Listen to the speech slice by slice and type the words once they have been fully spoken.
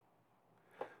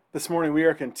This morning we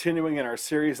are continuing in our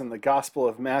series in the Gospel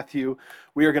of Matthew.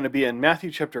 We are going to be in Matthew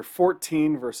chapter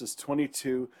 14, verses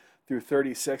 22 through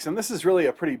 36. And this is really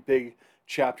a pretty big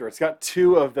chapter. It's got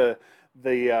two of the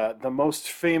most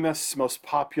famous, most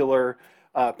popular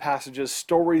passages,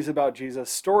 stories about Jesus,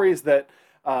 stories that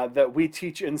we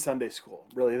teach in Sunday school.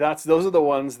 Really, those are the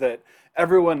ones that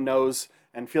everyone knows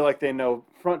and feel like they know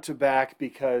front to back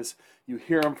because you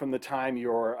hear them from the time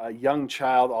you're a young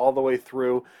child all the way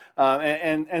through.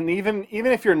 And even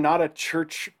if you're not a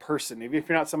church person, even if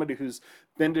you're not somebody who's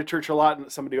been to church a lot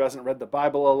and somebody who hasn't read the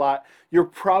Bible a lot, you're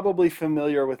probably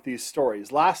familiar with these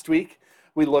stories. Last week,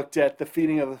 we looked at the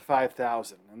feeding of the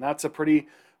 5,000, and that's a pretty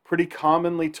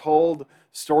commonly told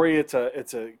story. It's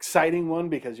an exciting one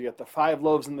because you get the 5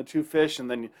 loaves and the 2 fish,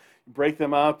 and then you break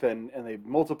them up and they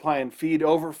multiply and feed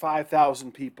over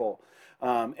 5,000 people.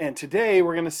 And today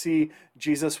we're going to see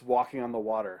Jesus walking on the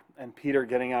water and Peter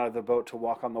getting out of the boat to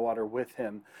walk on the water with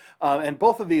him. And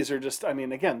both of these are just,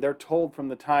 again, they're told from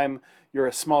the time you're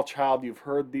a small child. You've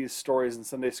heard these stories in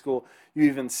Sunday school. You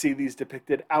even see these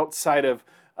depicted outside of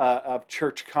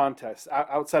church context,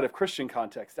 outside of Christian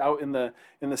context. Out in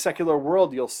the secular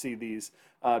world, you'll see these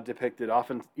depicted,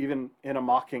 often even in a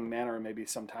mocking manner, maybe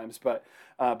sometimes. But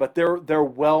they're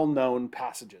well-known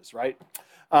passages, right?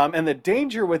 And the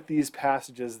danger with these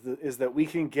passages is that we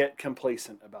can get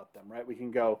complacent about them, right? We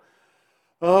can go,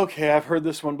 okay, I've heard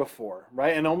this one before,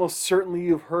 right? And almost certainly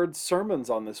you've heard sermons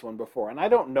on this one before. And I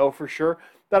don't know for sure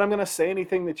that I'm going to say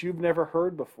anything that you've never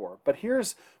heard before. But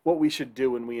here's what we should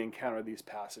do when we encounter these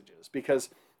passages, because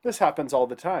this happens all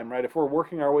the time, right? If we're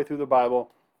working our way through the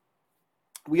Bible,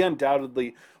 we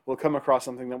undoubtedly will come across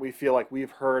something that we feel like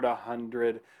we've heard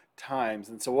 100 times.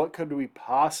 And so what could we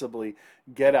possibly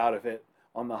get out of it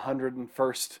on the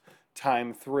 101st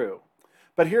time through?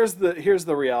 But here's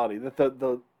the reality, that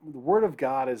the Word of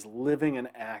God is living and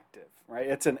active, right?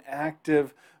 It's an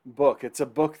active book. It's a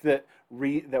book that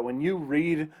when you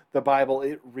read the Bible,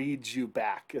 it reads you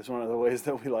back, is one of the ways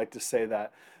that we like to say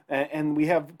that. And we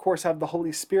have, of course, have the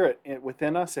Holy Spirit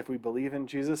within us. If we believe in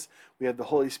Jesus, we have the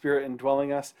Holy Spirit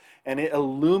indwelling us, and it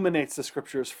illuminates the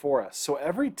Scriptures for us. So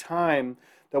every time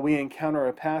that we encounter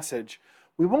a passage,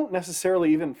 we won't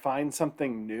necessarily even find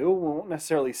something new. We won't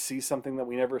necessarily see something that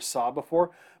we never saw before,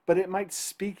 but it might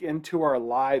speak into our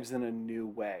lives in a new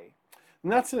way.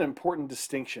 And that's an important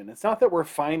distinction. It's not that we're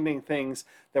finding things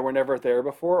that were never there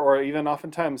before, or even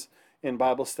oftentimes in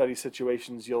Bible study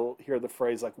situations, you'll hear the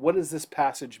phrase like, what does this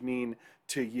passage mean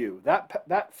to you?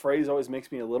 That phrase always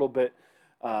makes me a little bit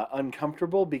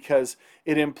uncomfortable, because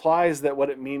it implies that what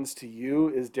it means to you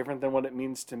is different than what it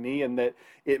means to me, and that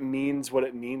it means what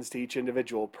it means to each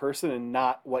individual person and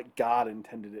not what God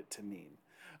intended it to mean.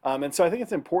 And so I think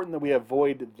it's important that we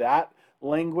avoid that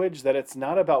language, that it's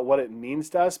not about what it means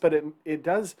to us, but it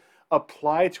does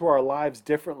apply to our lives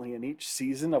differently in each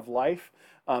season of life.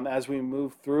 As we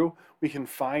move through, we can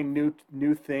find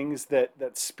new things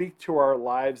that speak to our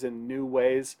lives in new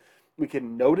ways. We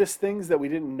can notice things that we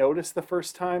didn't notice the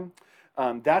first time.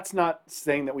 That's not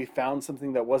saying that we found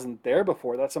something that wasn't there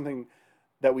before. That's something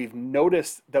that we've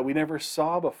noticed that we never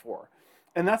saw before.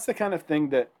 And that's the kind of thing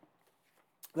that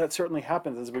certainly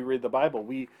happens as we read the Bible.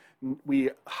 We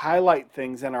highlight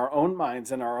things in our own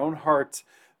minds and our own hearts,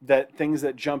 that things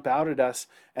that jump out at us,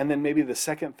 and then maybe the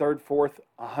second, third, fourth,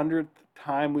 100th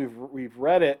time we've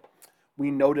read it, we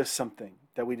notice something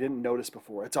that we didn't notice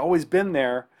before. It's always been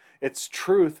there. It's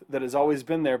truth that has always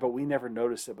been there, but we never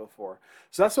noticed it before.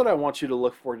 So that's what I want you to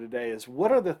look for today, is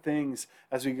what are the things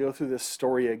as we go through this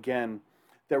story again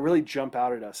that really jump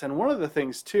out at us. And one of the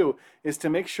things too is to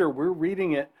make sure we're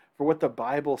reading it for what the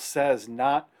Bible says,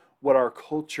 not what our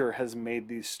culture has made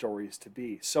these stories to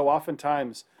be. So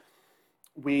oftentimes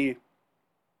we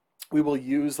will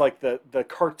use like the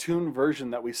cartoon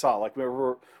version that we saw. Like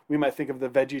we might think of the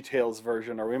VeggieTales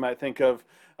version, or we might think of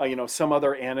some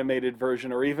other animated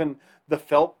version, or even the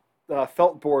felt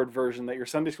board version that your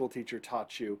Sunday school teacher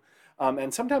taught you.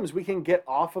 And sometimes we can get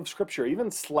off of Scripture, even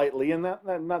slightly, and that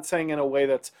I'm not saying in a way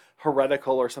that's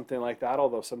heretical or something like that,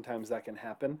 although sometimes that can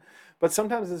happen. But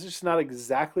sometimes it's just not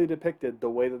exactly depicted the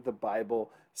way that the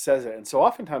Bible says it. And so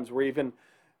oftentimes we're even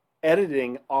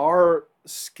editing our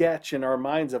sketch in our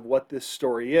minds of what this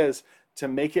story is to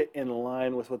make it in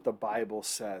line with what the Bible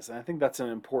says. And I think that's an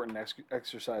important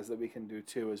exercise that we can do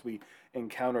too as we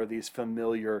encounter these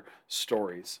familiar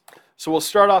stories. So we'll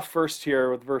start off first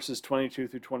here with verses 22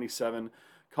 through 27,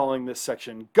 calling this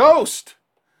section Ghost,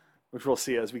 which we'll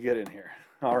see as we get in here.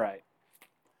 All right.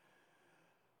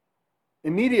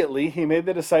 Immediately, he made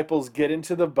the disciples get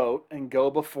into the boat and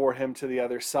go before him to the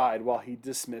other side while he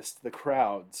dismissed the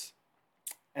crowds.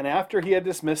 And after he had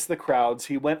dismissed the crowds,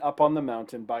 he went up on the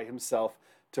mountain by himself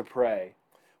to pray.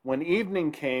 When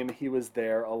evening came, he was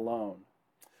there alone.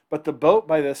 But the boat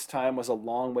by this time was a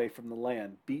long way from the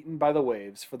land, beaten by the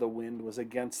waves, for the wind was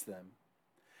against them.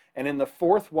 And in the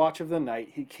fourth watch of the night,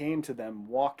 he came to them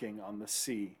walking on the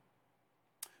sea.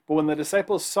 But when the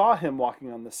disciples saw him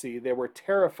walking on the sea, they were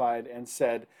terrified and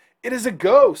said, "It is a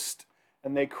ghost!"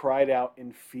 And they cried out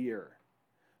in fear.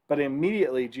 But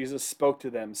immediately Jesus spoke to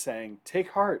them, saying,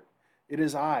 "Take heart, it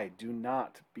is I, do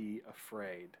not be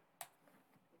afraid."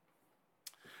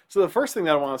 So the first thing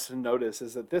that I want us to notice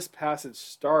is that this passage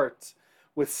starts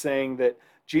with saying that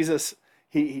Jesus,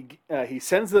 he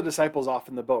sends the disciples off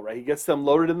in the boat, right? He gets them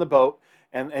loaded in the boat,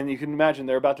 and you can imagine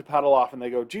they're about to paddle off, and they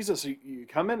go, "Jesus, you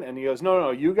coming?" And he goes,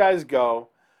 "No, you guys go.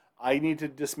 I need to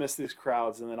dismiss these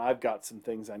crowds, and then I've got some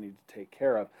things I need to take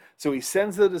care of." So he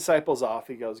sends the disciples off.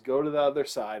 He goes, "Go to the other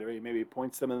side," or he maybe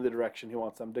points them in the direction he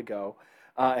wants them to go,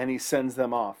 and he sends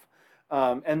them off.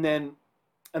 And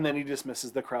then he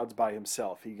dismisses the crowds by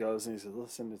himself. He goes and he says,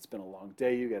 "Listen, it's been a long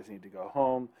day. You guys need to go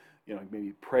home."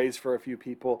 Maybe prays for a few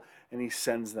people, and he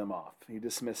sends them off. He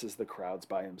dismisses the crowds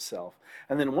by himself.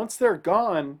 And then once they're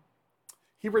gone,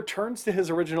 he returns to his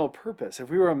original purpose. If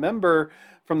we remember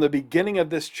from the beginning of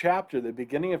this chapter, the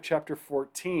beginning of chapter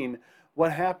 14,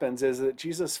 what happens is that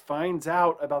Jesus finds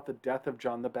out about the death of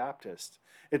John the Baptist.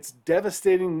 It's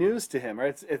devastating news to him,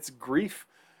 right? It's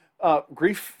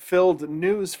grief-filled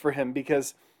news for him,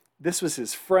 because this was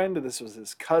his friend, this was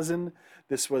his cousin,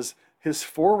 this was his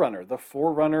forerunner, the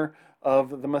forerunner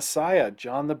of the Messiah,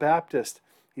 John the Baptist.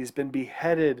 He's been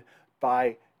beheaded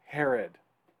by Herod.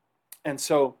 And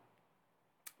so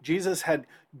Jesus had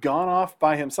gone off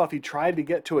by himself. He tried to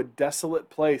get to a desolate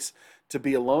place to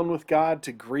be alone with God,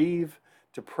 to grieve,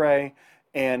 to pray,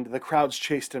 and the crowds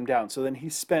chased him down. So then he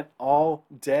spent all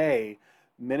day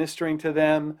ministering to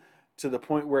them, to the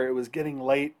point where it was getting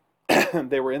late.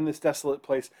 They were in this desolate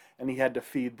place, and he had to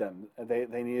feed them. They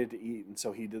needed to eat. And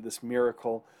so he did this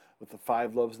miracle with the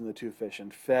 5 loaves and the 2 fish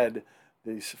and fed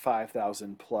these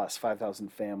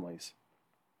 5,000 families.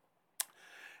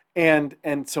 And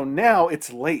so now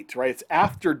it's late, right? It's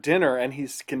after dinner, and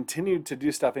he's continued to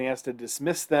do stuff, and he has to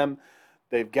dismiss them.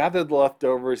 They've gathered the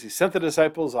leftovers. He sent the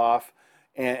disciples off,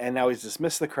 and now he's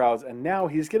dismissed the crowds, and now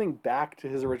he's getting back to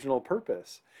his original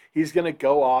purpose. He's going to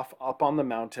go off up on the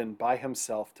mountain by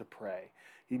himself to pray.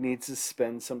 He needs to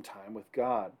spend some time with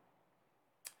God.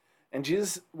 And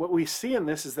Jesus, what we see in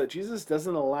this is that Jesus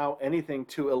doesn't allow anything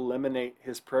to eliminate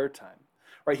his prayer time,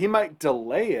 right? He might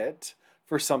delay it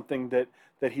for something that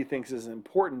he thinks is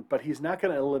important, but he's not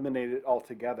going to eliminate it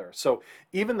altogether. So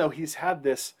even though he's had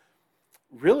this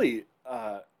really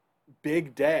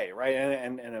big day, right,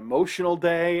 and an emotional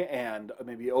day, and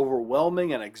maybe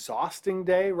overwhelming and exhausting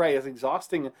day, right? It's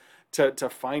exhausting to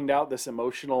find out this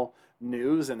emotional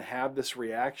news and have this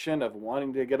reaction of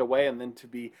wanting to get away, and then to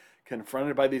be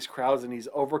confronted by these crowds, and he's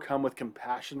overcome with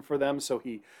compassion for them, so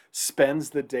he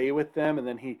spends the day with them, and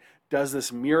then he does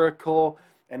this miracle,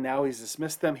 and now he's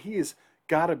dismissed them. He's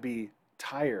got to be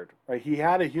tired, right? He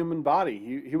had a human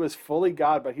body. He was fully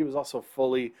God, but he was also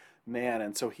fully man,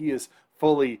 and so he is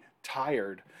fully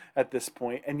tired at this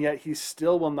point, and yet he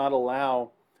still will not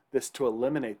allow this to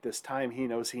eliminate this time he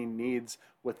knows he needs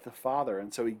with the Father.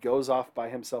 And so he goes off by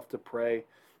himself to pray,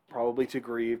 probably to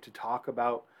grieve, to talk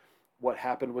about what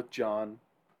happened with John.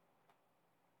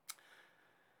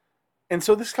 And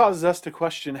so this causes us to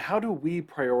question, how do we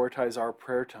prioritize our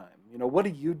prayer time? What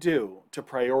do you do to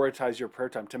prioritize your prayer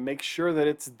time, to make sure that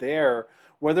it's there,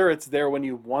 whether it's there when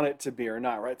you want it to be or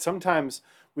not, right? Sometimes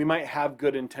we might have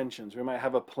good intentions. We might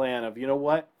have a plan of,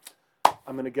 what?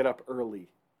 I'm going to get up early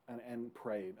and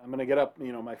pray. I'm going to get up,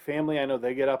 my family, I know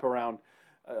they get up around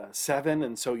 7.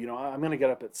 And so, I'm going to get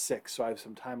up at 6. So I have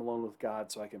some time alone with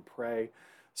God, so I can pray,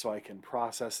 so I can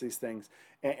process these things.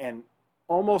 And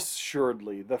almost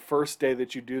assuredly, the first day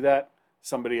that you do that,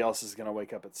 somebody else is going to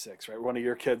wake up at 6, right? One of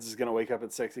your kids is going to wake up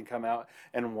at 6 and come out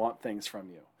and want things from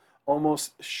you.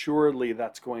 Almost surely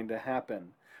that's going to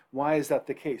happen. Why is that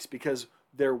the case? Because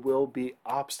there will be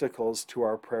obstacles to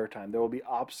our prayer time. There will be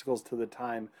obstacles to the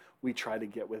time we try to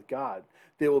get with God.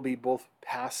 They will be both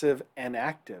passive and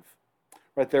active,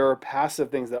 right? There are passive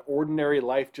things that ordinary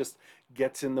life just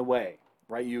gets in the way,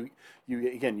 right? You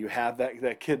have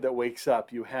that kid that wakes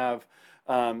up. You have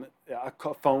a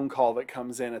phone call that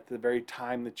comes in at the very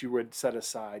time that you would set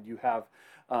aside. You have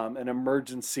an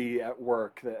emergency at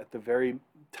work that at the very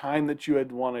time that you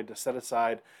had wanted to set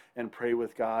aside and pray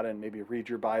with God and maybe read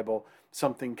your Bible,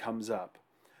 something comes up.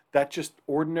 That just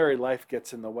ordinary life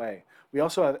gets in the way. We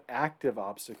also have active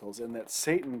obstacles in that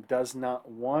Satan does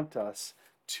not want us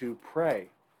to pray.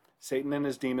 Satan and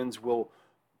his demons will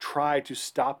try to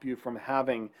stop you from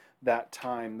having that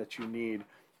time that you need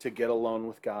to get alone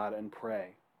with God and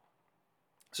pray.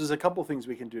 So there's a couple things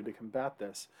we can do to combat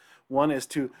this. One is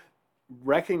to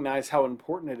recognize how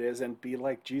important it is and be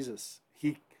like Jesus.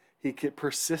 He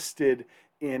persisted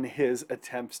in his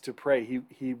attempts to pray.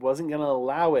 He wasn't going to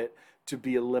allow it to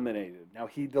be eliminated. Now,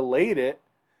 he delayed it,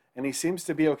 and he seems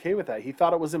to be okay with that. He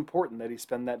thought it was important that he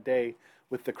spend that day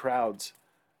with the crowds,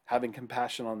 having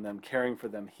compassion on them, caring for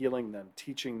them, healing them,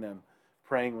 teaching them,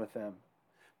 praying with them.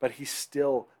 But he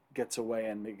still gets away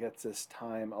and gets this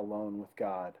time alone with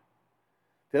God.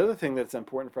 The other thing that's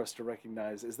important for us to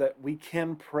recognize is that we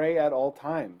can pray at all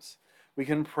times. We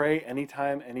can pray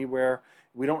anytime, anywhere.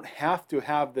 We don't have to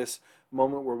have this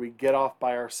moment where we get off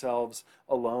by ourselves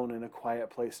alone in a quiet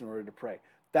place in order to pray.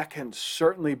 That can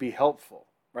certainly be helpful,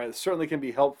 right? It certainly can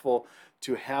be helpful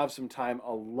to have some time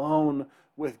alone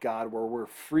with God where we're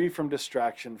free from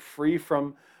distraction, free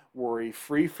from worry,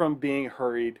 free from being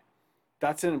hurried.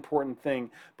 That's an important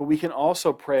thing. But we can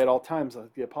also pray at all times.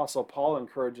 Like the Apostle Paul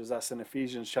encourages us in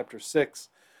Ephesians chapter 6,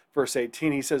 verse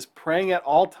 18. He says, praying at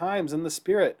all times in the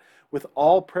Spirit with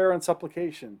all prayer and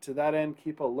supplication. To that end,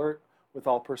 keep alert with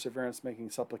all perseverance, making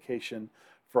supplication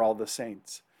for all the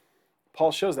saints.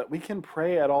 Paul shows that we can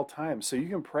pray at all times. So you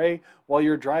can pray while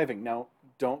you're driving. Now,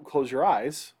 don't close your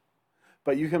eyes,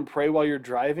 but you can pray while you're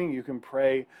driving. You can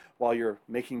pray while you're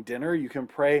making dinner. You can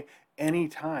pray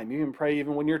anytime. You can pray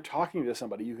even when you're talking to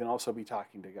somebody. You can also be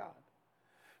talking to God.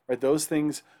 Right? Those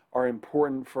things are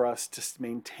important for us to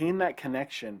maintain that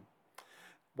connection.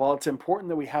 While it's important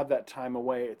that we have that time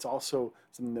away, it's also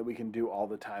something that we can do all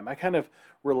the time. I kind of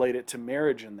relate it to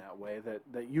marriage in that way,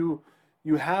 that you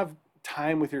have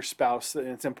time with your spouse, and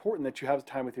it's important that you have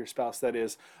time with your spouse that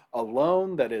is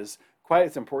alone, that is quiet.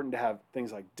 It's important to have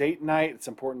things like date night. It's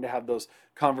important to have those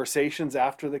conversations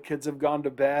after the kids have gone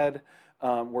to bed,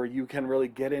 where you can really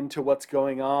get into what's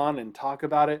going on and talk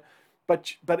about it.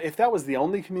 But if that was the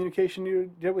only communication you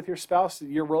did with your spouse,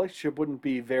 your relationship wouldn't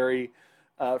be very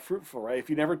fruitful, right? If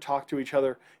you never talked to each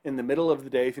other in the middle of the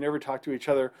day, if you never talked to each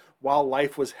other while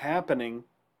life was happening,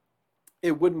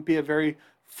 it wouldn't be a very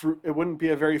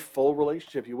full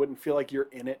relationship. You wouldn't feel like you're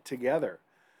in it together.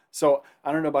 So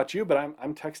I don't know about you, but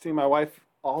I'm texting my wife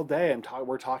all day, and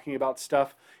we're talking about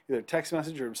stuff, either text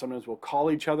message, or sometimes we'll call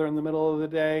each other in the middle of the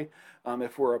day.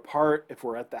 If we're apart, if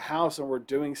we're at the house and we're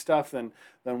doing stuff, then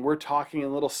we're talking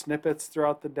in little snippets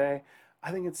throughout the day.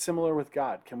 I think it's similar with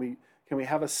God. Can we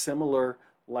have a similar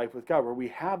life with God where we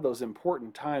have those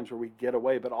important times where we get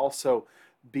away, but also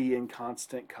be in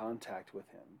constant contact with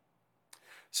him?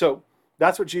 So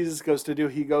that's what Jesus goes to do.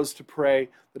 He goes to pray.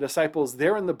 The disciples,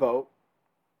 they're in the boat,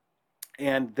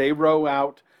 and they row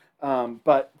out,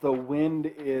 but the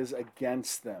wind is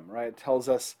against them, right? It tells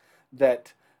us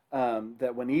that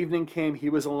when evening came, he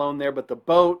was alone there, but the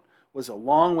boat was a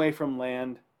long way from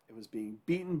land. It was being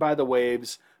beaten by the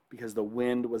waves because the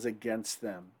wind was against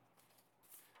them.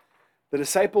 The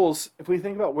disciples, if we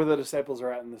think about where the disciples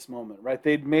are at in this moment, right?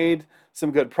 They'd made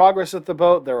some good progress with the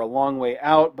boat. They're a long way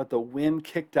out, but the wind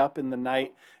kicked up in the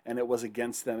night and it was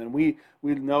against them. And we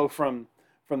know from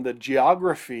the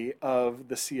geography of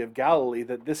the Sea of Galilee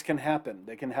that this can happen.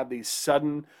 They can have these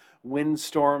sudden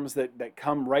windstorms that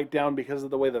come right down because of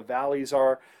the way the valleys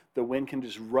are. The wind can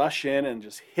just rush in and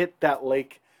just hit that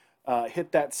lake,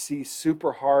 hit that sea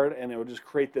super hard, and it will just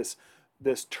create this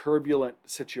turbulent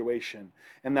situation.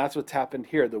 And that's what's happened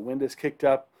here. The wind is kicked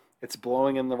up. It's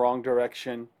blowing in the wrong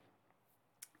direction.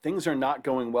 Things are not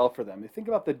going well for them. You think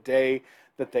about the day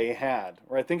that they had,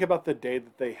 right? Think about the day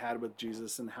that they had with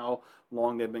Jesus and how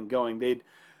long they've been going.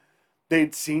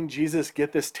 They'd seen Jesus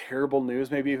get this terrible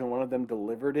news. Maybe even one of them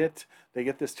delivered it. They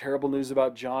get this terrible news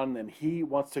about John, and he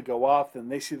wants to go off,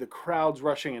 and they see the crowds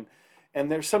rushing,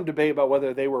 and there's some debate about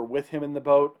whether they were with him in the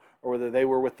boat or whether they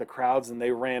were with the crowds and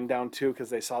they ran down too because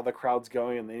they saw the crowds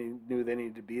going and they knew they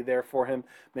needed to be there for him.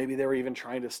 Maybe they were even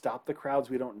trying to stop the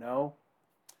crowds. We don't know.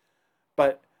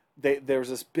 But there's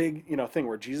this big, thing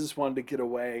where Jesus wanted to get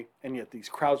away, and yet these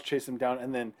crowds chase him down.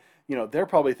 And then, they're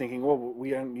probably thinking, well,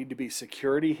 we need to be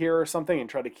security here or something and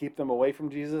try to keep them away from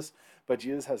Jesus. But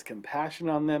Jesus has compassion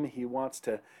on them. He wants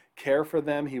to care for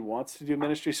them. He wants to do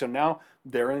ministry. So now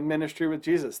they're in ministry with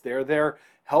Jesus. They're there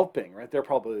helping, right? They're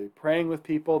probably praying with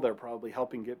people. They're probably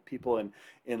helping get people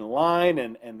in line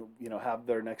and have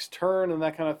their next turn and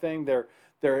that kind of thing.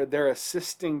 They're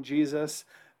assisting Jesus.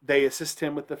 They assist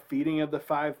him with the feeding of the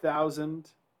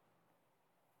 5,000.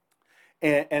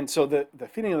 And so the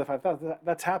feeding of the 5,000,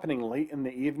 that's happening late in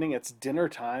the evening. It's dinner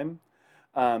time.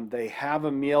 They have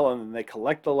a meal and then they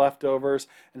collect the leftovers.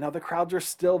 And now the crowds are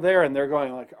still there and they're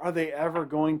going like, are they ever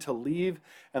going to leave?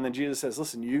 And then Jesus says,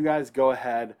 listen, you guys go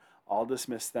ahead. I'll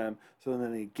dismiss them. So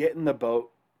then they get in the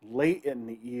boat late in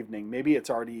the evening. Maybe it's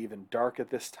already even dark at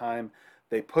this time.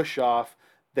 They push off.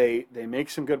 They make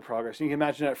some good progress. You can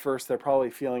imagine at first they're probably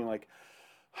feeling like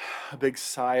a big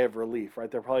sigh of relief, right?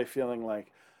 They're probably feeling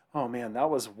like, oh man, that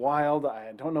was wild.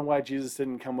 I don't know why Jesus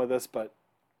didn't come with us, but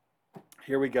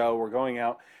here we go. We're going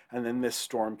out. And then this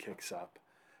storm kicks up.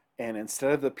 And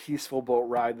instead of the peaceful boat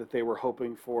ride that they were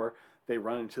hoping for, they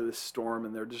run into this storm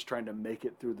and they're just trying to make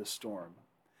it through the storm.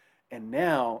 And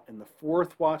now, in the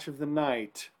fourth watch of the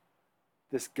night,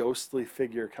 this ghostly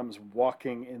figure comes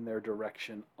walking in their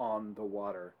direction on the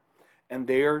water. And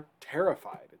they are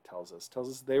terrified, it tells us. It tells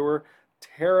us they were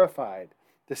terrified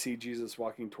to see Jesus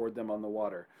walking toward them on the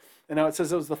water. And now it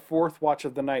says it was the fourth watch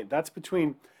of the night. That's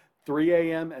between 3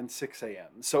 a.m. and 6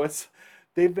 a.m. So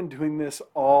they've been doing this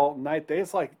all night.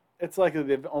 It's like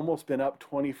they've almost been up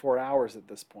 24 hours at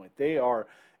this point. They are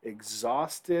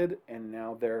exhausted and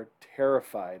now they're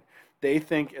terrified. They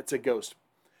think it's a ghost,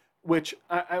 which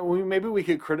maybe we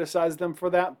could criticize them for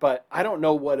that, but I don't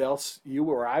know what else you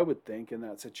or I would think in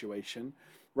that situation,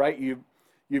 right?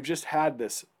 You've just had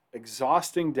this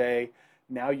exhausting day.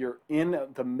 Now you're in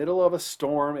the middle of a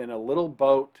storm in a little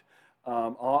boat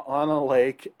on a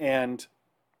lake, and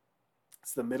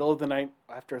it's the middle of the night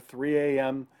after 3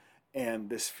 a.m., and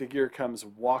this figure comes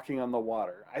walking on the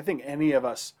water. I think any of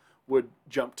us would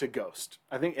jump to ghost.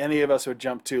 I think any of us would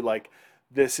jump to, like,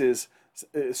 this is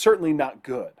certainly not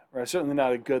good, right? Certainly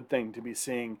not a good thing to be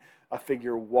seeing a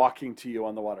figure walking to you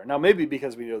on the water. Now, maybe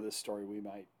because we know this story, we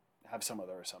might have some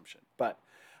other assumption. But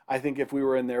I think if we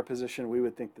were in their position, we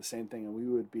would think the same thing, and we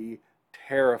would be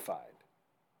terrified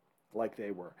like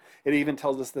they were. It even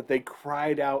tells us that they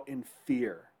cried out in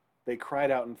fear. They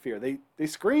cried out in fear. They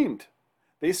screamed.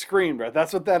 They screamed, right?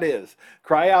 That's what that is.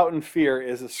 Cry out in fear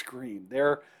is a scream.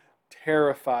 They're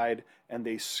terrified and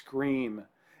they scream.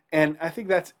 And I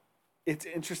think it's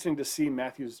interesting to see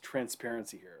Matthew's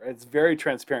transparency here. It's very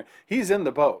transparent. He's in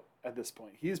the boat at this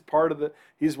point. He's one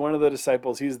of the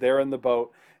disciples. He's there in the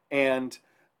boat, and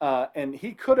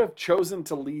he could have chosen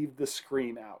to leave the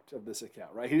scream out of this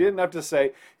account, right? He didn't have to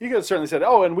say. He could have certainly said,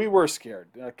 "Oh, and we were scared.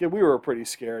 We were pretty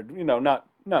scared.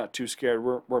 Not too scared.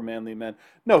 We're manly men."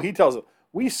 No, he tells them,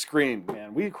 "We screamed,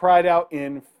 man. We cried out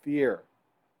in fear.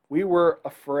 We were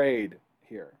afraid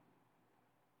here."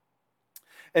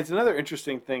 It's another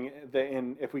interesting thing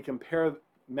that if we compare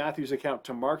Matthew's account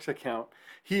to Mark's account,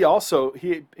 he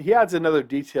adds another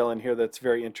detail in here that's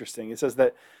very interesting. It says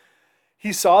that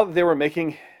he saw that they were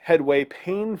making headway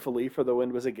painfully, for the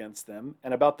wind was against them,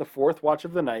 and about the fourth watch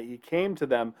of the night he came to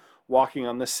them walking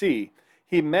on the sea.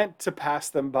 He meant to pass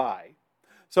them by.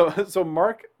 So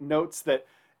Mark notes that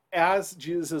as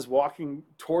Jesus is walking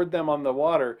toward them on the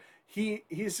water,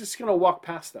 he's just going to walk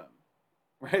past them,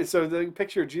 right? So the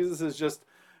picture, Jesus is just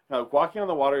walking on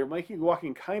the water,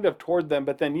 walking kind of toward them,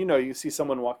 but then you see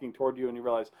someone walking toward you and you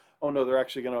realize, oh no, they're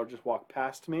actually going to just walk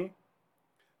past me.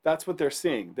 That's what they're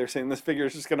seeing. They're saying this figure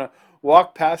is just going to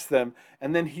walk past them,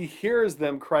 and then he hears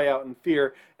them cry out in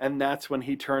fear, and that's when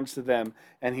he turns to them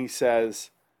and he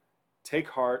says, "Take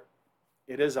heart,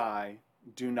 it is I,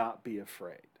 do not be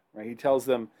afraid." Right? He tells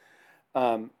them,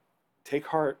 take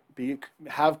heart,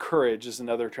 have courage is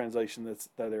another translation that's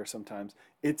there sometimes.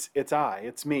 It's I,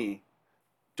 it's me.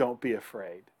 Don't be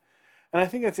afraid. And I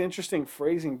think that's interesting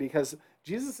phrasing because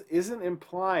Jesus isn't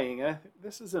implying,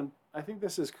 I think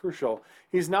this is crucial,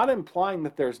 he's not implying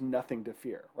that there's nothing to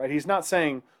fear, right? He's not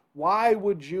saying, why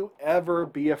would you ever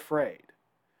be afraid?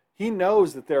 He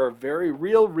knows that there are very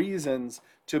real reasons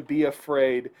to be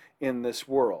afraid in this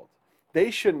world. They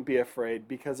shouldn't be afraid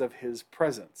because of his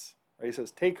presence. Right? He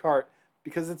says, take heart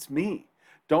because it's me.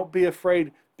 Don't be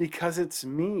afraid because it's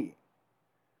me.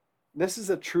 This is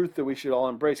a truth that we should all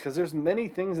embrace because there's many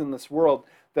things in this world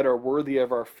that are worthy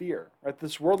of our fear. Right?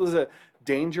 This world is a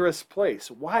dangerous place.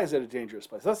 Why is it a dangerous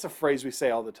place? That's a phrase we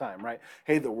say all the time, right?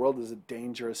 Hey, the world is a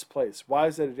dangerous place. Why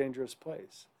is it a dangerous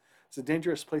place? It's a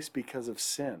dangerous place because of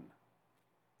sin.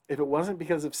 If it wasn't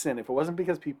because of sin, if it wasn't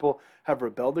because people have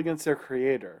rebelled against their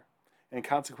Creator and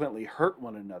consequently hurt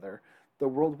one another, the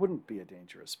world wouldn't be a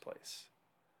dangerous place.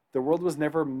 The world was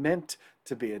never meant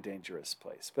to be a dangerous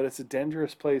place, but it's a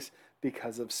dangerous place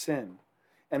because of sin.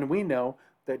 And we know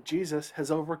that Jesus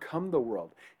has overcome the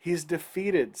world. He's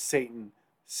defeated Satan,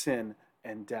 sin,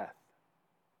 and death.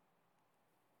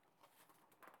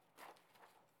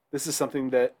 This is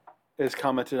something that is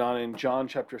commented on in John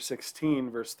chapter 16,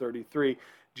 verse 33.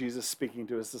 Jesus, speaking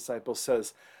to his disciples,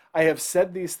 says, "I have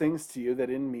said these things to you that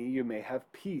in me you may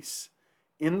have peace.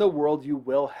 In the world you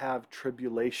will have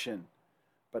tribulation,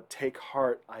 but take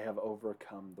heart, I have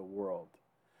overcome the world."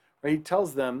 Right? He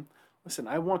tells them, listen,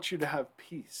 I want you to have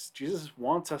peace. Jesus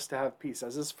wants us to have peace.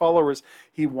 As his followers,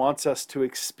 he wants us to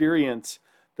experience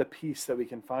the peace that we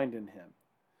can find in him.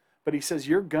 But he says,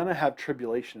 you're going to have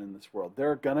tribulation in this world. There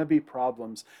are going to be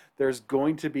problems. There's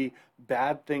going to be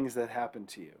bad things that happen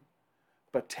to you.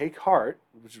 But take heart,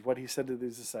 which is what he said to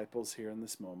these disciples here in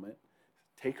this moment.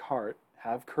 Take heart,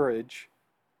 have courage,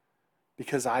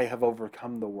 because I have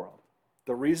overcome the world.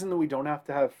 The reason that we don't have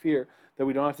to have fear,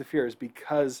 is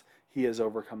because he has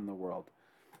overcome the world.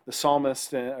 The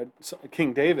psalmist,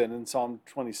 King David, in Psalm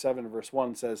 27, verse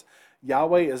 1 says,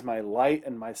 Yahweh is my light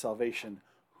and my salvation.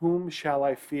 Whom shall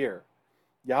I fear?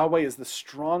 Yahweh is the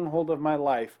stronghold of my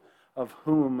life. Of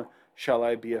whom shall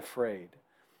I be afraid?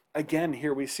 Again,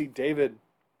 here we see David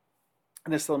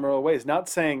in a similar ways, not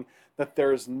saying that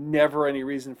there's never any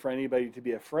reason for anybody to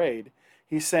be afraid.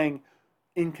 He's saying,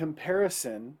 in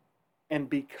comparison, and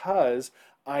because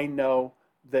I know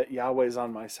that Yahweh is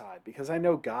on my side, because I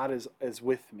know God is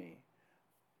with me,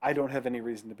 I don't have any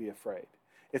reason to be afraid.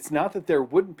 It's not that there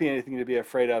wouldn't be anything to be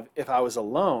afraid of if I was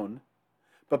alone,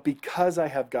 but because I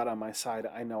have God on my side,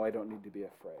 I know I don't need to be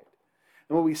afraid.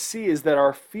 And what we see is that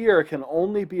our fear can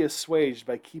only be assuaged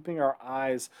by keeping our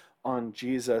eyes on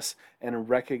Jesus and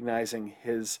recognizing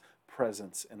his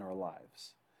presence in our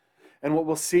lives. And what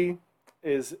we'll see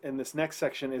is in this next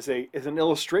section is an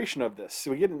illustration of this.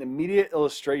 So we get an immediate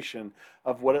illustration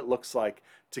of what it looks like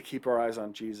to keep our eyes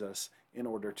on Jesus in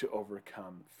order to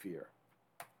overcome fear.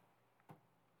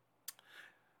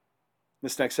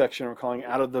 This next section we're calling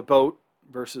Out of the Boat,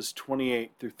 verses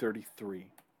 28 through 33.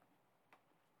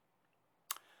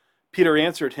 Peter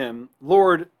answered him,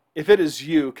 Lord, if it is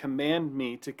you, command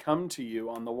me to come to you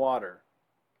on the water.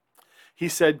 He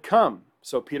said, come.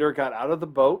 So Peter got out of the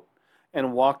boat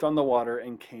and walked on the water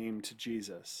and came to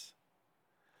Jesus.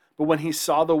 But when he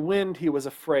saw the wind, he was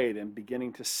afraid, and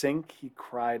beginning to sink, he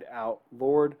cried out,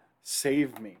 Lord,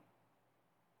 save me.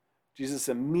 Jesus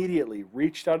immediately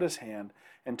reached out his hand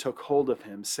and took hold of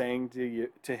him, saying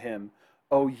to him,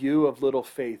 O you of little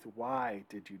faith, why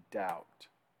did you doubt?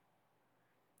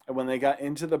 And when they got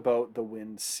into the boat, the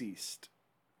wind ceased.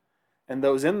 And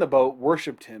those in the boat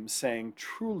worshipped him, saying,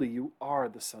 truly you are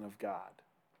the Son of God.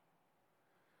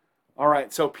 All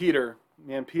right, so Peter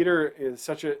is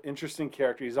such an interesting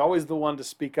character. He's always the one to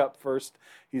speak up first.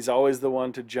 He's always the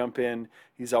one to jump in.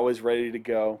 He's always ready to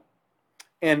go.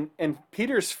 And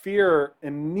Peter's fear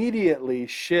immediately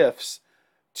shifts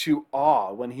to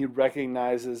awe when he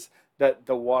recognizes that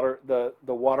the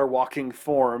water walking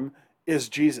form is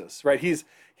Jesus, right?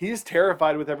 He's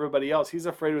terrified with everybody else. He's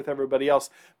afraid with everybody else.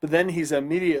 But then he's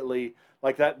immediately,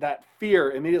 like that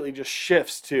fear immediately just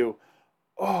shifts to,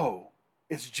 oh,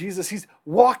 it's Jesus. He's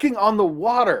walking on the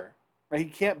water, right? He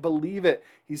can't believe it.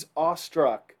 He's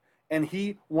awestruck, and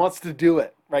he wants to do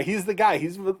it, right? He's the guy.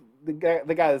 He's the guy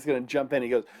that's going to jump in. He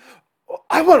goes, oh,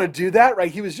 I want to do that,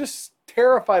 right? He was just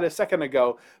terrified a second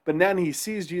ago, but now he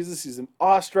sees Jesus. He's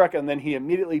awestruck, and then he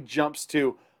immediately jumps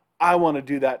to, I want to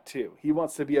do that too. He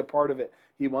wants to be a part of it.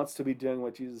 He wants to be doing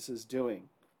what Jesus is doing.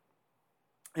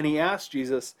 And he asks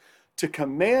Jesus to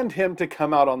command him to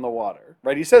come out on the water,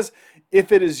 right? He says,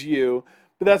 if it is you,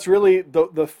 but that's really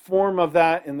the form of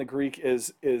that in the Greek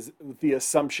is the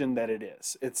assumption that it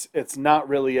is. It's not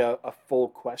really a full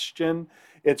question.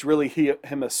 It's really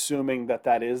him assuming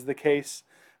that is the case.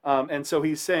 And so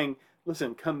he's saying,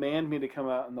 listen, command me to come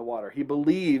out in the water. He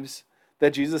believes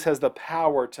that Jesus has the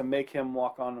power to make him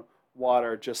walk on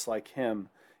water just like him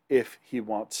if he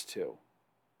wants to.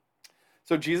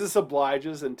 So Jesus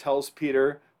obliges and tells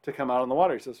Peter to come out on the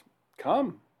water. He says,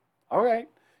 come. All right.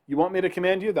 You want me to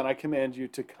command you? Then I command you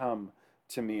to come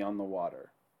to me on the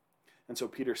water. And so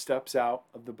Peter steps out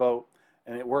of the boat,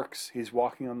 and it works. He's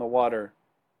walking on the water.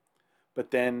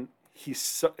 But then it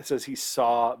says he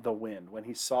saw the wind. When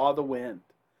he saw the wind,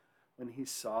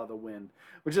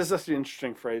 which is such an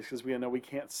interesting phrase because we know we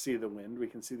can't see the wind. We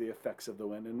can see the effects of the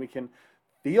wind, and we can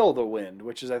feel the wind,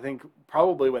 which is, I think,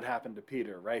 probably what happened to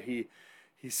Peter, right? He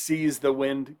sees the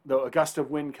wind, a gust of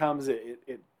wind comes,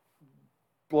 it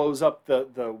blows up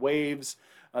the waves.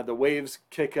 The waves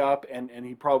kick up, and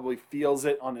he probably feels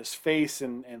it on his face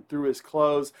and through his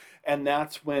clothes. And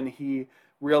that's when he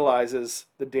realizes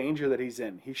the danger that he's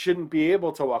in. He shouldn't be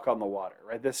able to walk on the water,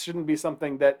 right? This shouldn't be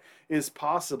something that is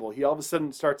possible. He all of a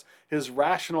sudden his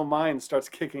rational mind starts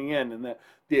kicking in, and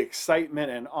the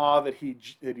excitement and awe that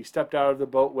he stepped out of the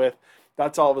boat with,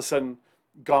 that's all of a sudden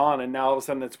gone. And now all of a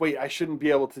sudden it's, wait, I shouldn't be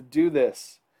able to do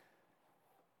this.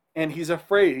 And he's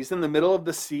afraid. He's in the middle of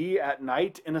the sea at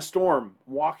night in a storm,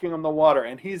 walking on the water,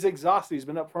 and he's exhausted. He's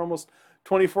been up for almost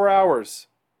 24 hours.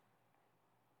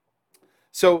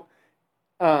 So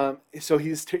he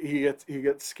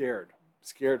gets scared.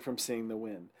 scared from seeing the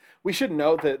wind. We should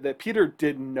note that Peter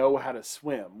did know how to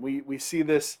swim. We see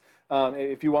this,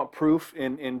 if you want proof,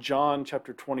 in John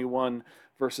chapter 21,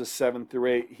 verses 7 through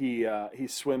 8, he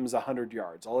swims 100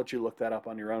 yards. I'll let you look that up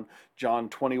on your own. John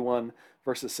 21,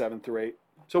 verses 7 through 8.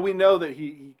 So we know that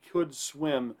he could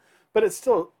swim, but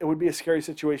it would be a scary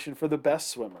situation for the best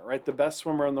swimmer, right? The best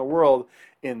swimmer in the world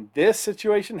in this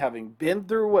situation, having been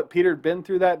through what Peter had been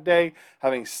through that day,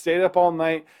 having stayed up all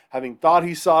night, having thought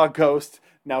he saw a ghost,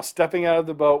 now stepping out of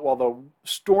the boat while the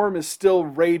storm is still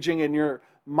raging and you're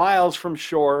miles from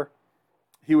shore,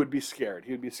 he would be scared.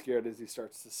 He would be scared as he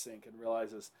starts to sink and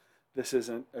realizes this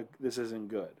isn't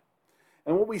good.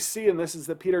 And what we see in this is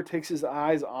that Peter takes his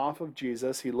eyes off of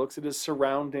Jesus. He looks at his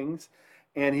surroundings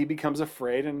and he becomes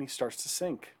afraid and he starts to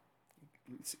sink.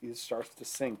 He starts to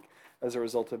sink as a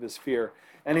result of his fear.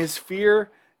 And his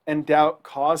fear and doubt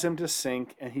cause him to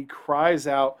sink, and he cries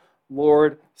out,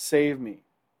 "Lord, save me."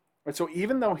 Right? So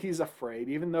even though he's afraid,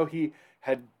 even though he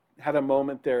had a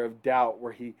moment there of doubt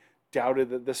where he doubted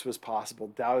that this was possible,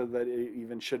 doubted that it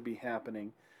even should be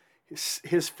happening,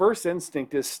 his first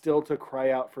instinct is still to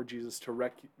cry out for Jesus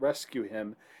to rescue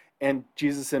him, and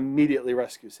Jesus immediately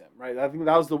rescues him. Right? I think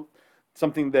that was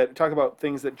something that, talk about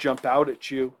things that jump out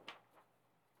at you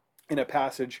in a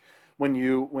passage when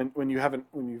you've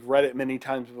read it many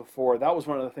times before. That was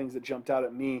one of the things that jumped out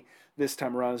at me this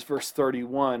time around. Is verse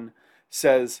 31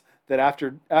 says that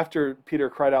after Peter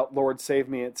cried out, "Lord, save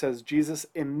me," it says Jesus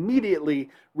immediately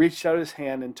reached out his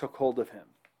hand and took hold of him.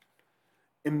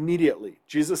 Immediately.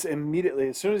 Jesus immediately,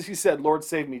 as soon as he said, "Lord,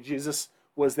 save me," Jesus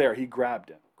was there. He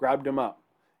grabbed him up.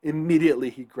 Immediately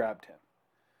he grabbed him.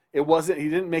 He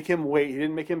didn't make him wait. He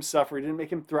didn't make him suffer. He didn't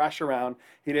make him thrash around.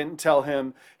 He didn't tell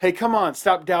him, "Hey, come on,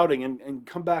 stop doubting and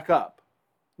come back up."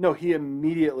 No, he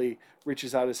immediately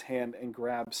reaches out his hand and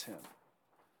grabs him.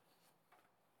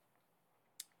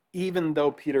 Even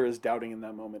though Peter is doubting in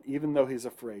that moment, even though he's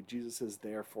afraid, Jesus is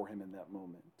there for him in that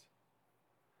moment.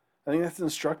 I think that's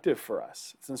instructive for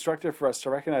us. It's instructive for us to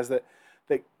recognize that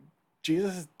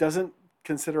Jesus doesn't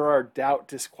consider our doubt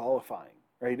disqualifying.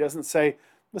 Right? He doesn't say,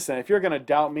 "Listen, if you're going to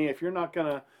doubt me, if you're not going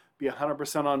to be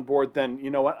 100% on board, then you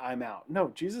know what, I'm out." No,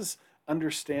 Jesus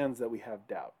understands that we have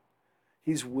doubt.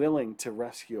 He's willing to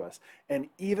rescue us. And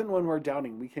even when we're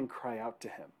doubting, we can cry out to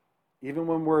him. Even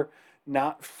when we're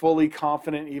not fully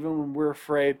confident, even when we're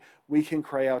afraid, we can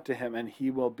cry out to him and he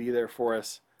will be there for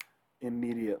us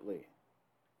immediately.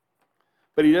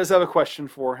 But he does have a question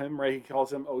for him, right? He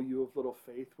calls him, "Oh, you of little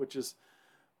faith," which is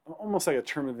almost like a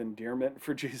term of endearment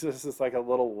for Jesus. It's like a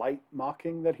little light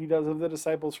mocking that he does of the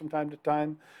disciples from time to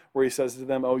time, where he says to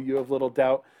them, "Oh, you have little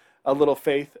doubt, a little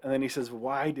faith." And then he says,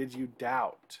 "Why did you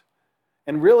doubt?"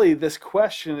 And really, this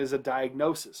question is a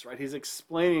diagnosis, right? He's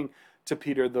explaining to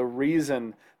Peter the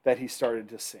reason that he started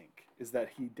to sink is that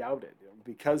he doubted.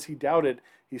 Because he doubted,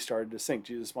 he started to sink.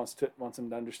 Jesus wants him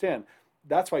to understand.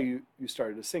 That's why you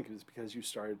started to sink. It is because you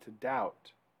started to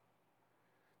doubt.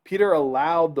 Peter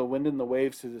allowed the wind and the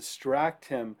waves to distract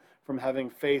him from having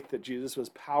faith that Jesus was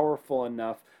powerful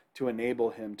enough to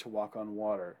enable him to walk on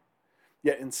water.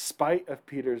 Yet in spite of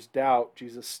Peter's doubt,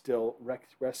 Jesus still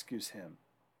rescues him.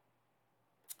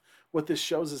 What this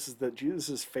shows us is that Jesus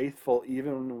is faithful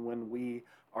even when we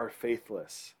are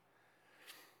faithless.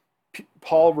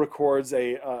 Paul records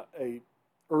a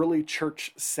early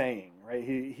church saying, right?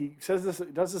 He says this,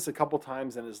 does this a couple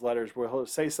times in his letters, where he'll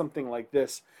say something like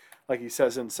this, like he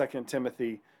says in 2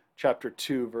 Timothy chapter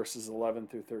 2, verses 11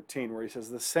 through 13, where he says,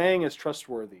 "The saying is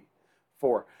trustworthy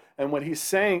for." And what he's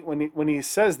saying, when he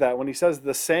says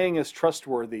the saying is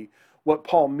trustworthy, what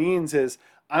Paul means is,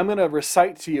 I'm going to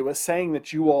recite to you a saying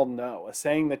that you all know, a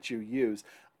saying that you use.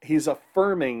 He's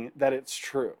affirming that it's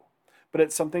true, but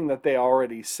it's something that they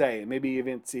already say. Maybe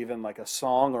it's even like a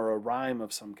song or a rhyme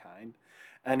of some kind.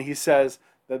 And he says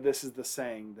that this is the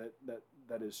saying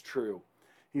that is true.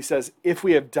 He says, "If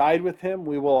we have died with him,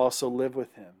 we will also live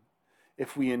with him.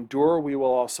 If we endure, we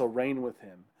will also reign with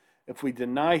him. If we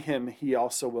deny him, he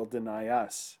also will deny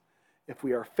us. If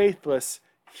we are faithless,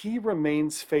 he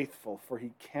remains faithful, for he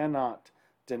cannot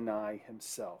deny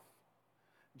himself."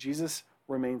 Jesus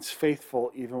remains faithful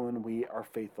even when we are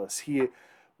faithless. He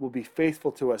will be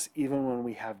faithful to us even when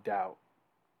we have doubt.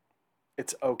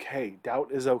 It's okay.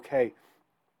 Doubt is okay.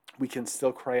 We can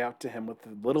still cry out to him with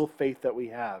the little faith that we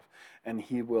have, and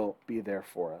he will be there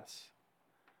for us.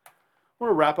 I want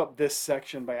to wrap up this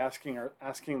section by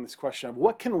asking this question of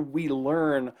what can we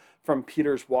learn from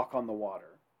Peter's walk on the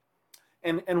water?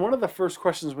 And one of the first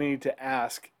questions we need to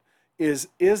ask is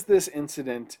this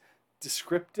incident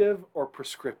descriptive or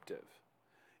prescriptive?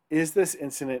 Is this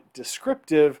incident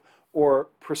descriptive or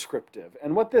prescriptive?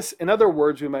 And what this, in other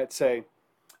words, we might say,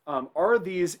 Are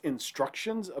these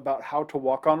instructions about how to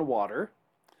walk on water,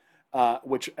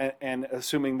 and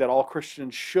assuming that all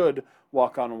Christians should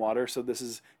walk on water, so this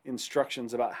is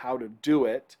instructions about how to do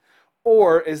it,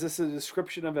 or is this a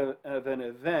description of an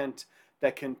event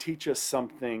that can teach us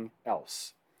something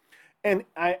else? And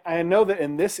I know that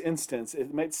in this instance,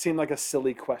 it might seem like a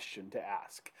silly question to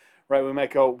ask, right? We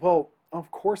might go, well,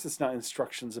 of course it's not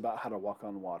instructions about how to walk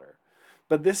on water.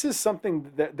 But this is something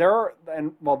that there are,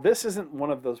 and while this isn't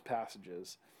one of those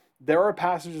passages, there are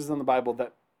passages in the Bible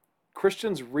that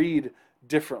Christians read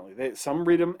differently. Some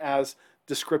read them as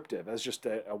descriptive, as just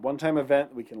a one-time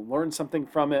event. We can learn something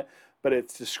from it, but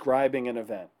it's describing an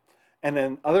event. And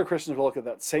then other Christians will look at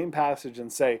that same passage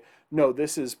and say, no,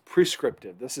 this is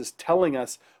prescriptive. This is telling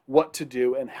us what to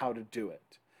do and how to do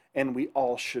it. And we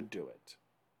all should do it.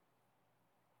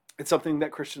 It's something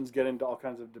that Christians get into all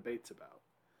kinds of debates about.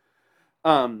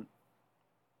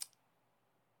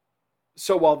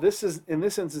 So while this is, in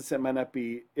this instance, it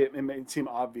may seem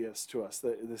obvious to us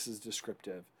that this is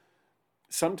descriptive.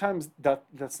 Sometimes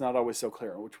that's not always so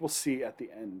clear, which we'll see at the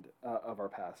end of our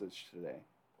passage today.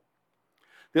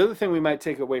 The other thing we might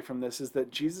take away from this is that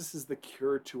Jesus is the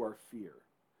cure to our fear.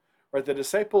 Right? The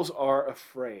disciples are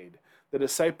afraid. The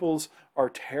disciples are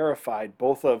terrified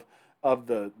both of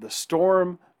the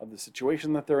storm, of the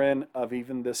situation that they're in, of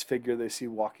even this figure they see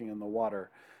walking in the water.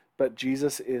 But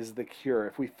Jesus is the cure.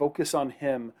 If we focus on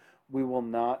him, we will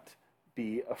not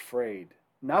be afraid.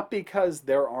 Not because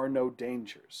there are no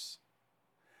dangers,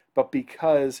 but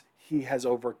because he has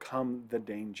overcome the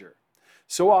danger.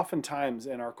 So oftentimes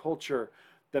in our culture,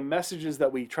 the messages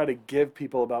that we try to give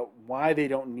people about why they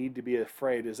don't need to be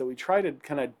afraid is that we try to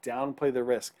kind of downplay the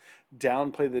risk,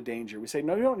 downplay the danger. We say,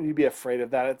 no, you don't need to be afraid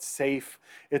of that. It's safe.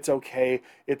 It's okay.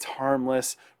 It's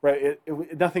harmless, right?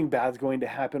 Nothing bad's going to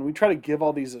happen. We try to give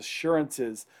all these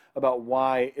assurances about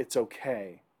why it's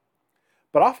okay.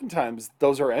 But oftentimes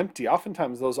those are empty.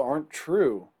 Oftentimes those aren't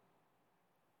true.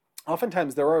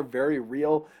 Oftentimes there are very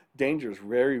real dangers,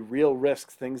 very real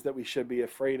risks, things that we should be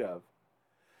afraid of.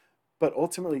 But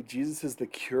ultimately, Jesus is the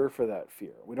cure for that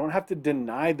fear. We don't have to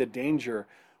deny the danger.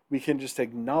 We can just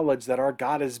acknowledge that our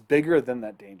God is bigger than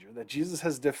that danger, that Jesus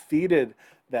has defeated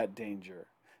that danger.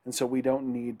 And so we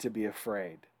don't need to be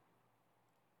afraid.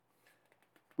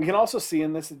 We can also see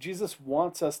in this that Jesus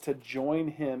wants us to join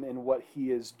him in what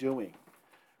he is doing.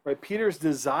 Right? Peter's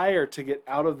desire to get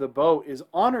out of the boat is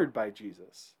honored by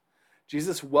Jesus.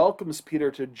 Jesus welcomes Peter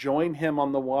to join him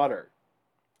on the water.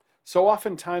 So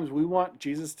oftentimes we want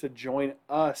Jesus to join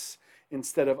us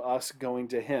instead of us going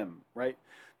to him, right?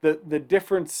 The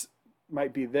difference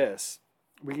might be this.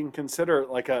 We can consider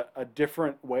like a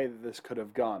different way that this could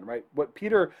have gone, right? What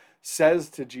Peter says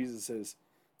to Jesus is,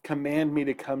 command me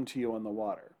to come to you on the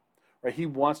water, right? He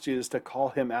wants Jesus to call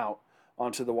him out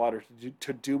onto the water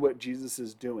to do what Jesus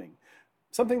is doing.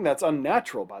 Something that's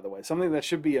unnatural, by the way, something that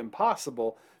should be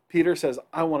impossible. Peter says,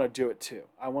 I want to do it too.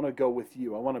 I want to go with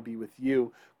you. I want to be with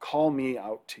you. Call me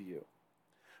out to you.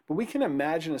 But we can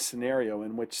imagine a scenario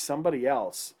in which somebody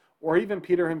else, or even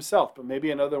Peter himself, but maybe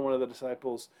another one of the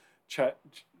disciples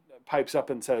pipes up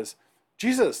and says,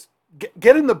 Jesus,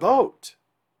 get in the boat.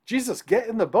 Jesus, get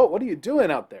in the boat. What are you doing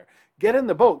out there? Get in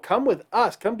the boat. Come with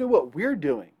us. Come do what we're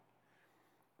doing.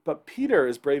 But Peter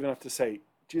is brave enough to say,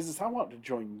 Jesus, I want to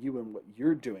join you in what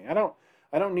you're doing. I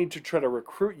don't need to try to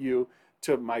recruit you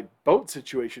to my boat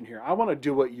situation here. I want to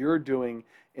do what you're doing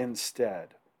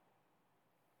instead.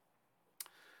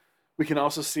 We can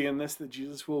also see in this that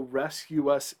Jesus will rescue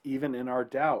us even in our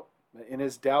doubt. In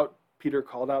his doubt, Peter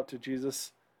called out to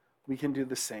Jesus. We can do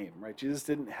the same, right? Jesus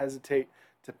didn't hesitate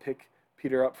to pick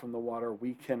Peter up from the water.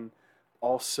 We can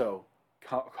also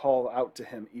call out to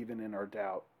him even in our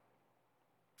doubt.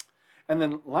 And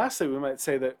then lastly, we might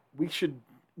say that we should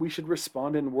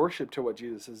respond in worship to what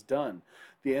Jesus has done.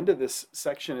 The end of this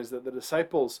section is that the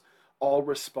disciples all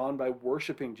respond by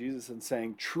worshiping Jesus and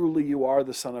saying, truly you are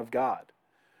the Son of God.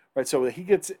 Right? So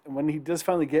when he does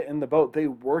finally get in the boat, they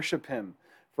worship him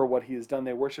for what he has done.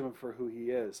 They worship him for who he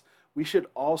is. We should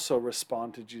also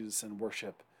respond to Jesus in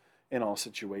worship in all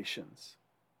situations.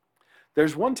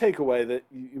 There's one takeaway that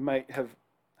you might have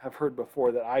heard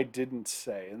before that I didn't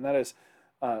say, and that is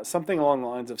something along the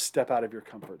lines of step out of your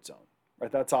comfort zone.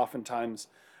 Right? That's oftentimes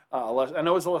I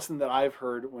know it's a lesson that I've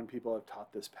heard when people have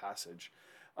taught this passage.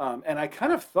 And I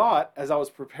kind of thought, as I was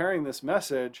preparing this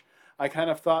message, I kind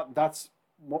of thought that's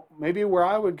maybe where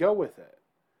I would go with it.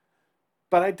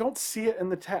 But I don't see it in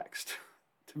the text,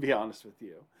 to be honest with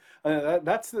you.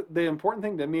 That's the important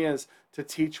thing to me, is to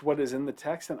teach what is in the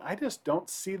text, and I just don't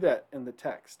see that in the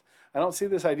text. I don't see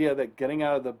this idea that getting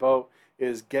out of the boat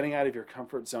is getting out of your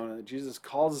comfort zone, and that Jesus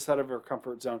calls us out of our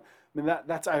comfort zone I mean,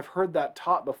 that's I've heard that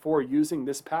taught before using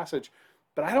this passage,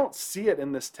 but I don't see it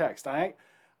in this text. I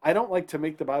don't like to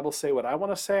make the Bible say what I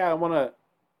want to say. I want to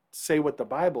say what the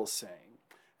Bible's saying.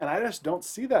 And I just don't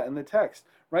see that in the text,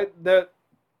 right? That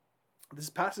this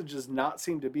passage does not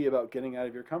seem to be about getting out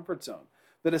of your comfort zone.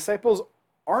 The disciples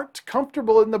aren't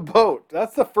comfortable in the boat.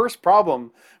 That's the first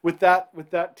problem with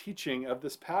that teaching of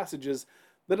this passage is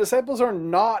the disciples are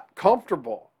not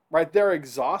comfortable, right? They're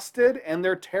exhausted and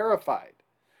they're terrified,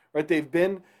 right?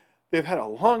 They've had a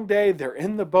long day. They're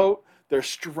in the boat. They're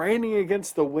straining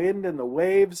against the wind and the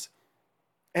waves.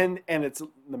 And it's in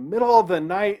the middle of the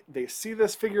night. They see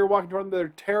this figure walking toward them. They're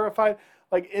terrified.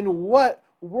 Like, in what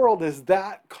world is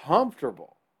that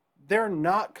comfortable? They're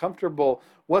not comfortable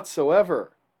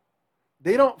whatsoever.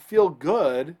 They don't feel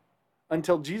good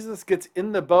until Jesus gets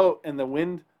in the boat and the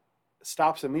wind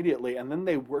stops immediately, and then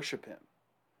they worship him.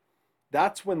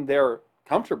 That's when they're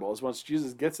comfortable, is once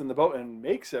Jesus gets in the boat and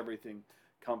makes everything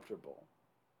comfortable.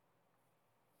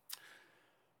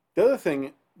 The other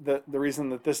thing, the reason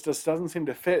that this just doesn't seem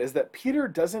to fit is that Peter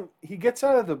gets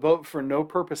out of the boat for no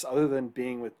purpose other than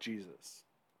being with Jesus.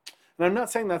 And I'm not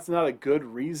saying that's not a good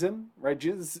reason, right?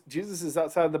 Jesus is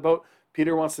outside of the boat.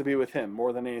 Peter wants to be with him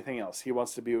more than anything else. He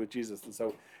wants to be with Jesus. And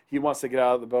so he wants to get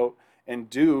out of the boat and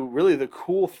do really the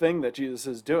cool thing that Jesus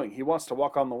is doing. He wants to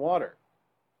walk on the water.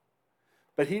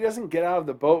 But he doesn't get out of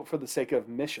the boat for the sake of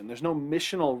mission. There's no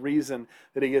missional reason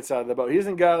that he gets out of the boat. He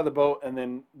doesn't get out of the boat and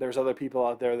then there's other people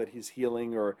out there that he's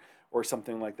healing or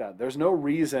something like that. There's no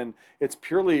reason. It's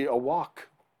purely a walk,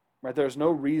 right? There's no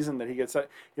reason that he gets out.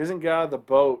 He doesn't get out of the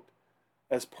boat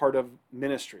as part of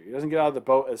ministry. He doesn't get out of the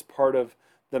boat as part of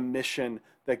the mission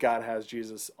that God has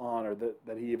Jesus on, or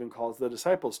that he even calls the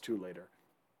disciples to later.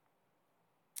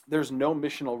 There's no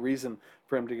missional reason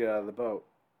for him to get out of the boat.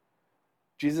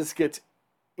 Jesus gets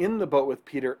in the boat with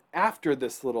Peter after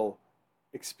this little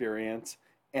experience,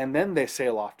 and then they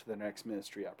sail off to the next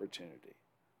ministry opportunity,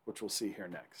 which we'll see here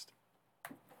next.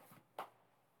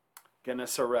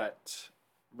 Gennesaret,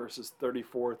 verses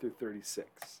 34 through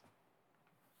 36.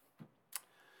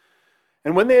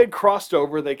 And when they had crossed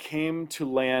over, they came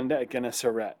to land at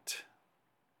Gennesaret.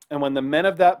 And when the men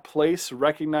of that place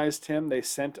recognized him, they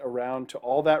sent around to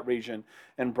all that region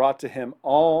and brought to him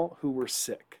all who were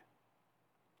sick,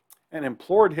 and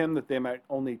implored him that they might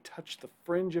only touch the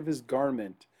fringe of his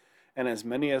garment, and as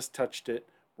many as touched it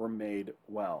were made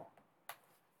well.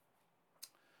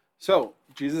 So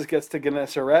Jesus gets to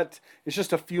Gennesaret. It's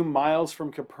just a few miles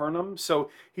from Capernaum, so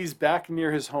he's back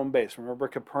near his home base. Remember,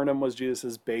 Capernaum was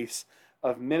Jesus' base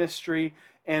of ministry,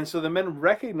 and so the men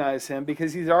recognize him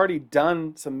because he's already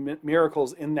done some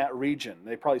miracles in that region.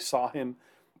 They probably saw him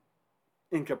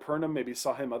in Capernaum, maybe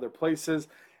saw him other places,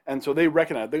 and so they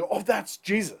recognize, they go, oh, that's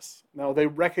Jesus. No, they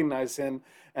recognize him,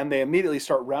 and they immediately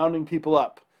start rounding people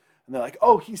up. And they're like,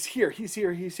 oh, he's here, he's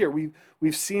here, he's here.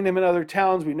 We've seen him in other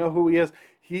towns. We know who he is.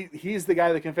 He's the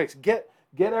guy that can fix. Get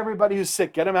everybody who's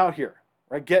sick. Get him out here,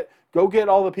 right? Go get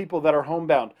all the people that are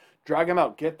homebound. Drag them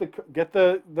out. Get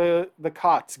the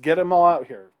cots. Get them all out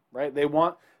here, right? They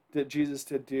want Jesus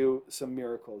to do some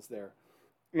miracles there.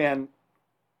 And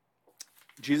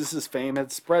Jesus' fame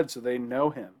had spread, so they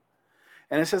know him.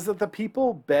 And it says that the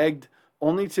people begged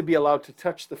only to be allowed to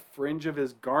touch the fringe of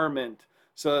his garment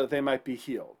so that they might be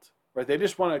healed, right? They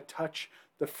just want to touch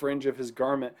the fringe of his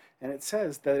garment. And it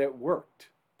says that it worked,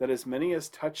 that as many as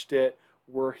touched it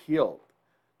were healed.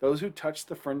 Those who touched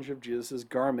the fringe of Jesus'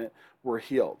 garment were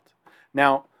healed.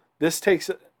 Now, this takes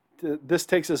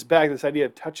us back, this idea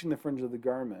of touching the fringe of the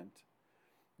garment.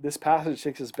 This passage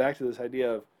takes us back to this idea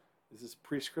of, is this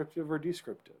prescriptive or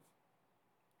descriptive?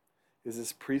 Is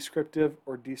this prescriptive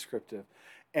or descriptive?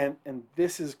 And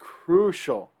this is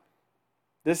crucial.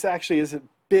 This actually is a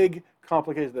big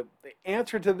complication. The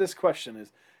answer to this question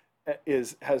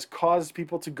has caused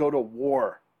people to go to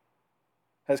war,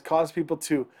 has caused people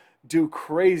to do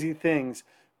crazy things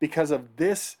because of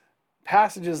this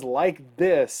passages like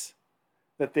this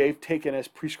that they've taken as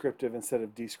prescriptive instead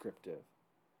of descriptive.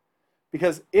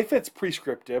 Because if it's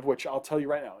prescriptive, which I'll tell you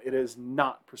right now, it is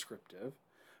not prescriptive,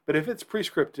 but if it's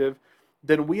prescriptive,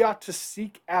 then we ought to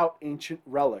seek out ancient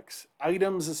relics,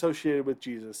 items associated with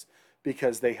Jesus,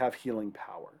 because they have healing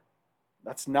power.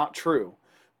 That's not true.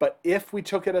 But if we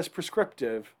took it as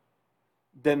prescriptive,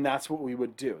 then that's what we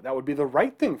would do. That would be the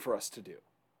right thing for us to do,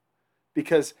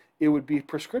 because it would be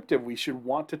prescriptive. We should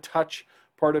want to touch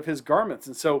part of his garments.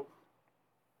 And so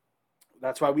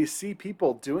that's why we see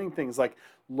people doing things like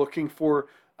looking for,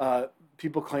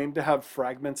 people claim to have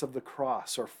fragments of the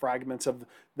cross or fragments of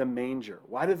the manger.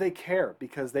 Why do they care?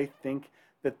 Because they think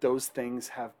that those things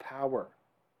have power.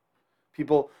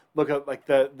 People look at like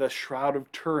the Shroud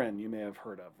of Turin, you may have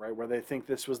heard of, right? Where they think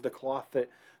this was the cloth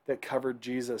that covered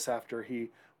Jesus after he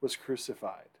was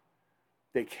crucified.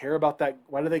 They care about that.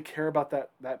 Why do they care about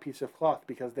that piece of cloth?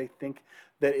 Because they think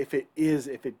that if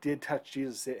it did touch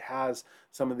Jesus, it has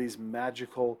some of these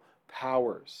magical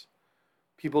powers.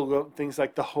 People go things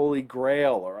like the Holy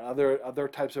Grail or other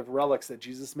types of relics that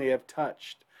Jesus may have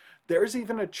touched. There's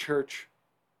even a church,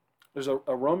 there's a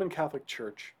Roman Catholic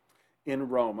church in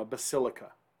Rome, a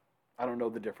basilica. I don't know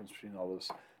the difference between all those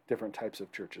different types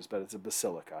of churches, but it's a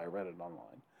basilica. I read it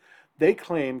online. They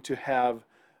claim to have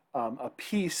a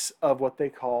piece of what they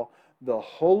call the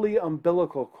holy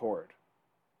umbilical cord.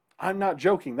 I'm not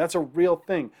joking. That's a real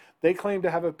thing. They claim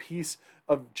to have a piece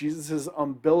of Jesus's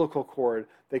umbilical cord.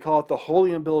 They call it the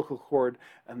holy umbilical cord,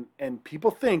 and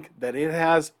people think that it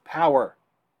has power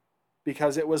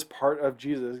because it was part of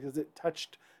Jesus, because it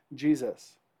touched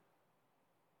Jesus.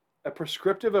 A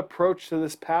prescriptive approach to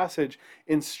this passage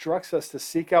instructs us to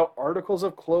seek out articles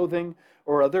of clothing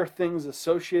or other things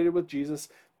associated with Jesus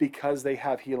because they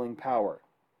have healing power.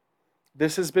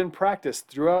 This has been practiced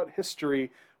throughout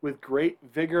history with great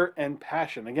vigor and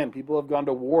passion. Again, people have gone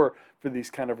to war for these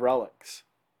kind of relics.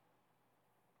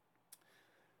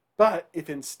 But if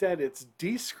instead it's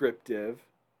descriptive,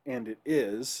 and it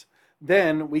is,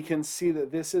 then we can see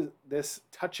that this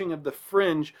touching of the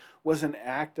fringe was an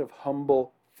act of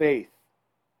humble faith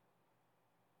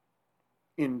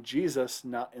in Jesus,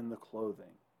 not in the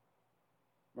clothing.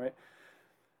 Right?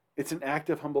 It's an act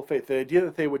of humble faith. The idea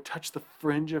that they would touch the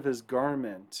fringe of his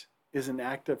garment is an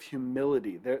act of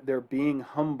humility. They're being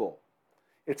humble.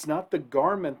 It's not the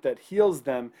garment that heals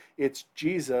them, it's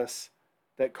Jesus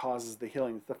that causes the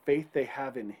healing. It's the faith they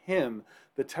have in him.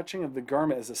 The touching of the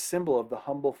garment is a symbol of the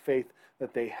humble faith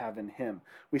that they have in him.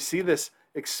 We see this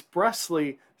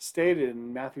expressly stated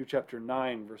in Matthew chapter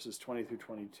 9, verses 20 through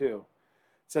 22.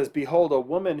 It says, "Behold, a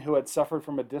woman who had suffered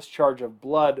from a discharge of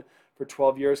blood for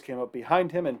 12 years came up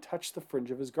behind him and touched the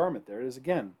fringe of his garment." There it is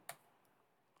again.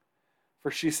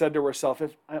 "For she said to herself,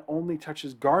 if I only touch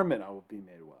his garment, I will be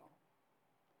made well."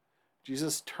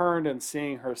 Jesus turned and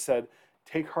seeing her said,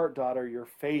 "Take heart, daughter, your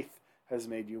faith has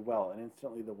made you well." And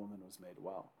instantly the woman was made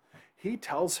well. He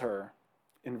tells her,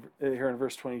 here in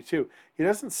verse 22, he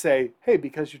doesn't say, "Hey,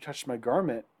 because you touched my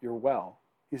garment, you're well."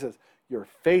 He says, "Your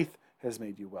faith has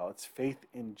made you well." It's faith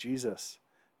in Jesus,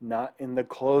 not in the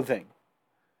clothing.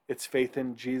 It's faith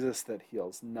in Jesus that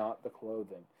heals, not the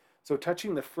clothing. So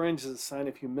touching the fringe is a sign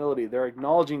of humility. They're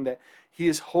acknowledging that he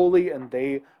is holy and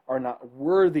they are not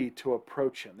worthy to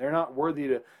approach him. They're not worthy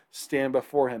to stand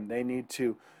before him. They need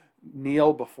to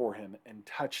kneel before him and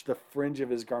touch the fringe of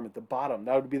his garment, the bottom.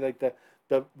 That would be like the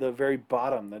very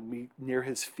bottom, that would be near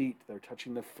his feet. They're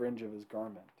touching the fringe of his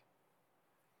garment.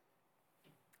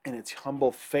 And it's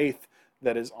humble faith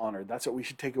that is honored. That's what we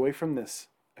should take away from this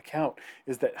account,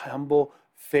 is that humble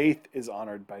faith is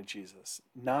honored by Jesus,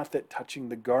 not that touching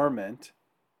the garment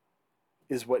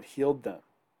is what healed them.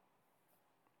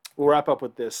 We'll wrap up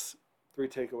with this. 3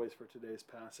 takeaways for today's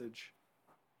passage.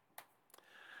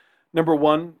 Number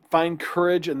 1, find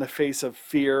courage in the face of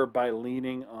fear by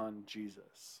leaning on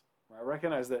Jesus. I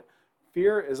recognize that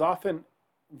fear is often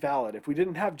valid. If we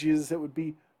didn't have Jesus, it would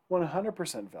be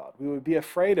 100% valid. We would be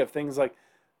afraid of things like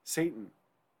Satan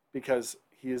because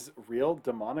he is real.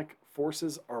 Demonic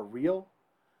forces are real.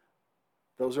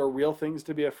 Those are real things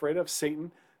to be afraid of.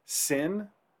 Satan, sin,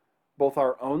 both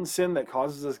our own sin that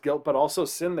causes us guilt, but also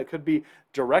sin that could be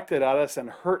directed at us and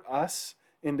hurt us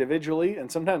individually,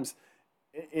 and sometimes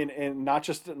in not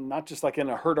just like in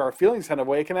a hurt our feelings kind of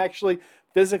way. It can actually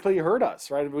physically hurt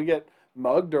us, right? If we get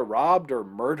mugged or robbed or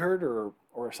murdered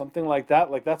or something like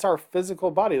that, like that's our physical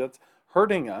body that's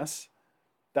hurting us.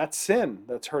 That's sin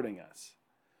that's hurting us.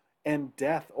 And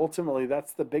death, ultimately,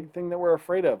 that's the big thing that we're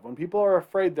afraid of. When people are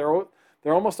afraid, they're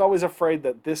almost always afraid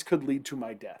that this could lead to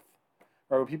my death.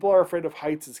 Right? When people are afraid of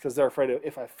heights, it's because they're afraid of,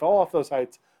 if I fall off those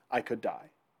heights, I could die.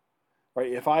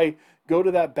 Right? If I go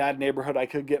to that bad neighborhood, I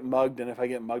could get mugged, and if I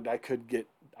get mugged, I could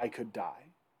die.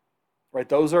 Right?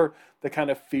 Those are the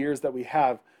kind of fears that we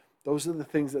have. Those are the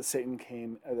things that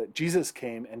that Jesus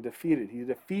came and defeated. He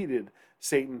defeated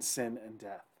Satan, sin, and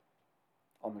death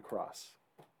on the cross.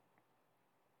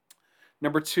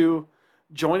 Number 2,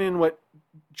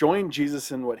 join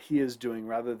Jesus in what he is doing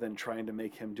rather than trying to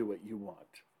make him do what you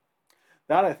want.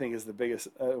 That, I think, is the biggest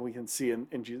we can see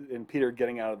in Peter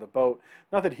getting out of the boat.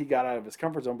 Not that he got out of his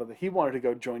comfort zone, but that he wanted to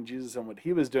go join Jesus in what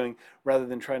he was doing rather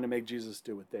than trying to make Jesus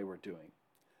do what they were doing.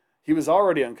 He was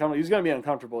already uncomfortable. He was going to be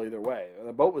uncomfortable either way.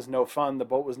 The boat was no fun. The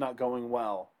boat was not going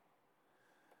well.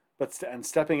 And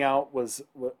stepping out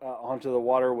onto the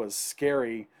water was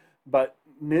scary, but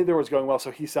neither was going well.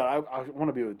 So he said, I want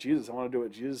to be with Jesus. I want to do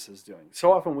what Jesus is doing.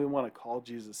 So often we want to call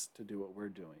Jesus to do what we're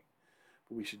doing,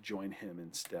 but we should join him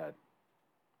instead.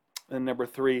 And number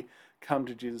 3, come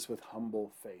to Jesus with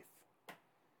humble faith.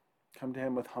 Come to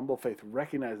him with humble faith.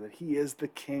 Recognize that he is the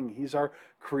King. He's our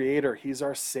creator. He's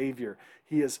our Savior.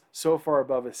 He is so far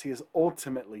above us. He is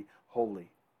ultimately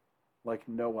holy, like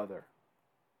no other.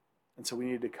 And so we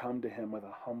need to come to him with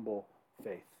a humble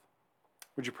faith.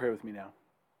 Would you pray with me now?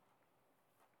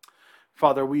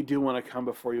 Father, we do want to come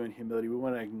before you in humility. We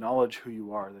want to acknowledge who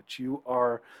you are, that you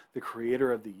are the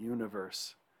creator of the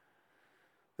universe,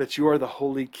 that you are the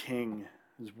holy King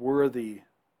who's worthy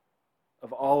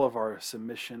of all of our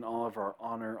submission, all of our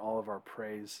honor, all of our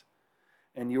praise.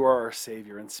 And you are our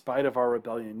Savior. In spite of our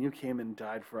rebellion, you came and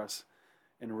died for us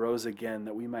and rose again,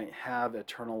 that we might have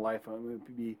eternal life and we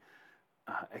would be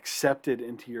accepted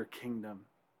into your kingdom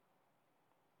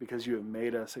because you have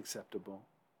made us acceptable.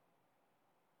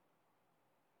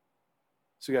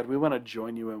 So God, we want to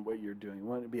join you in what you're doing. We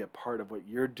want to be a part of what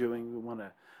you're doing. We want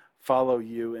to follow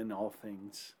you in all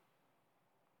things.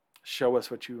 Show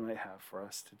us what you might have for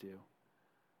us to do.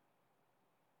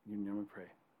 In your name we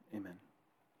pray. Amen.